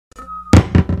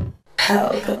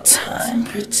Pelpa time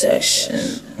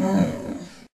protection.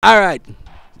 Alright,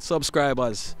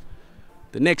 subscribers.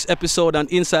 The next episode on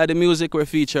Inside the Music, we're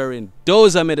featuring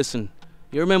DOZA Medicine.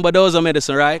 You remember DOZA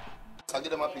Medicine, right? I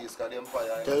give them a piece, cause them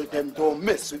fire. Tell them don't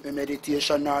mess with me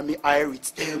meditation or me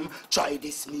irits them. Try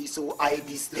this me so I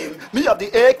this them. Me have the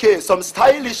AK, some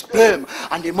stylish them.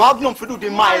 And the magnum for do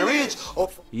the marriage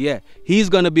of... Yeah, he's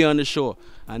gonna be on the show.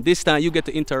 And this time you get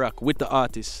to interact with the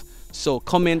artist. So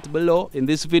comment below in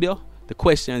this video the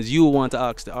questions you want to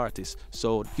ask the artist.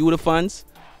 So you the fans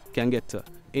can get to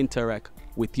interact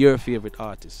with your favorite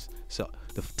artist. So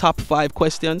the top 5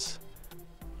 questions,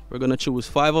 we're gonna choose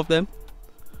 5 of them.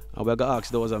 And we're gonna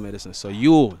ask DOZA Medicine. So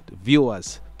you, the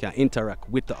viewers, can interact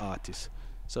with the artist.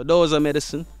 So DOZA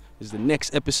Medicine is the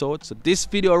next episode. So this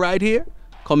video right here,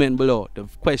 comment below the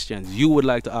questions you would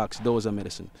like to ask DOZA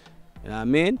Medicine. You know what I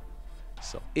mean?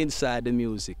 So inside the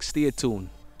music, stay tuned.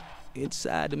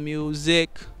 Inside the music,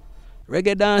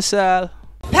 reggae dancehall.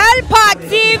 Pelpa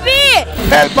TV!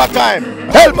 Pelpa time!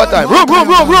 Pelpa time! Room!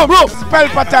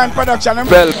 Pelpa time production.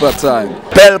 Pelpa time!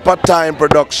 Pelpa time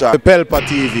production. Pelpa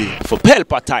TV. For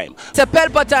Pelpa time. It's a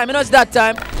Pelpa time, you know it's that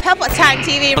time. Pelpa time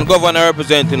TV. I'm governor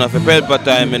representing of a Pelpa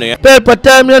time, you know. Pelpa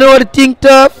time, you know what I think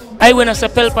tough? I when I say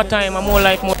Pelpa time, I'm more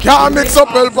like more. Can't mix up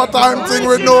Pelpa time thing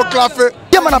with no coffee.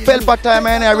 Yeah, man, a Pelpa time,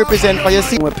 and I represent for you.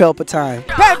 See, with Pelpa time.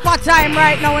 Pelpa time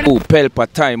right now. Oh,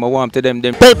 Pelpa time, I want to them.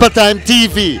 Pelpa time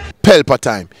TV. Pelpa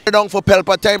time. Down for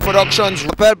Pelpa time productions.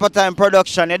 Pelpa time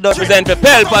production, it does Present for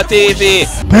Pelpa TV.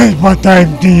 Pelpa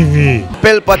time TV.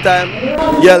 Pelpa time.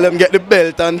 Yeah, let them get the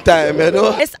belt on time, you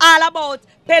know. It's all about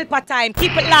Pelpa time.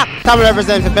 Keep it locked. Come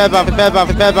represent for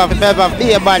Pelpa,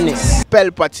 be a badness.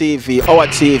 Pelpa TV, our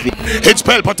TV. It's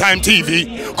Pelpa time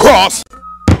TV. Cross.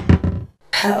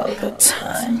 Pelpa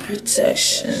time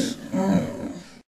protection.